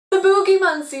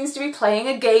boogeyman seems to be playing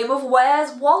a game of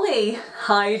Where's Wally,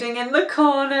 hiding in the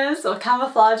corners or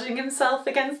camouflaging himself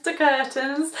against the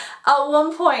curtains. At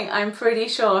one point, I'm pretty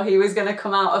sure he was going to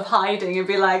come out of hiding and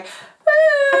be like,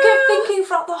 I kept thinking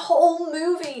throughout the whole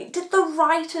movie, did the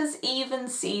writers even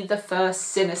see the first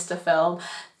Sinister film?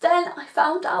 Then I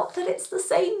found out that it's the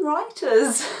same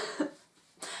writers.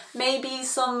 Maybe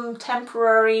some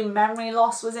temporary memory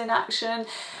loss was in action,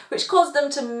 which caused them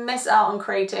to miss out on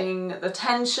creating the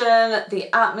tension, the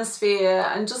atmosphere,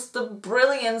 and just the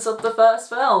brilliance of the first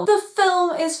film. The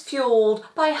film is fueled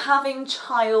by having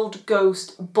child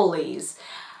ghost bullies.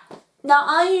 Now,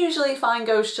 I usually find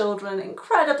ghost children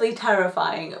incredibly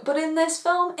terrifying, but in this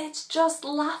film, it's just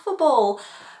laughable.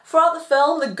 Throughout the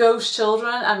film, the ghost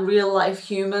children and real-life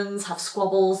humans have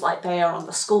squabbles like they are on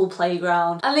the school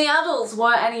playground, and the adults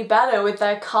weren't any better with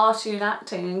their cartoon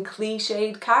acting and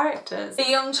cliched characters. The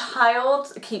young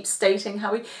child keeps stating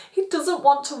how he doesn't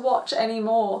want to watch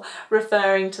anymore,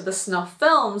 referring to the snuff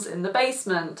films in the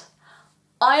basement.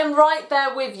 I am right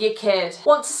there with you, kid.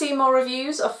 Want to see more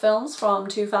reviews of films from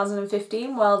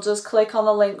 2015? Well, just click on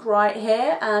the link right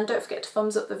here and don't forget to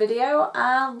thumbs up the video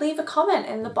and leave a comment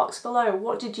in the box below.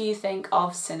 What did you think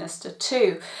of Sinister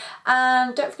 2?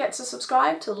 And don't forget to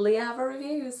subscribe to Leah Have a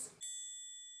Reviews.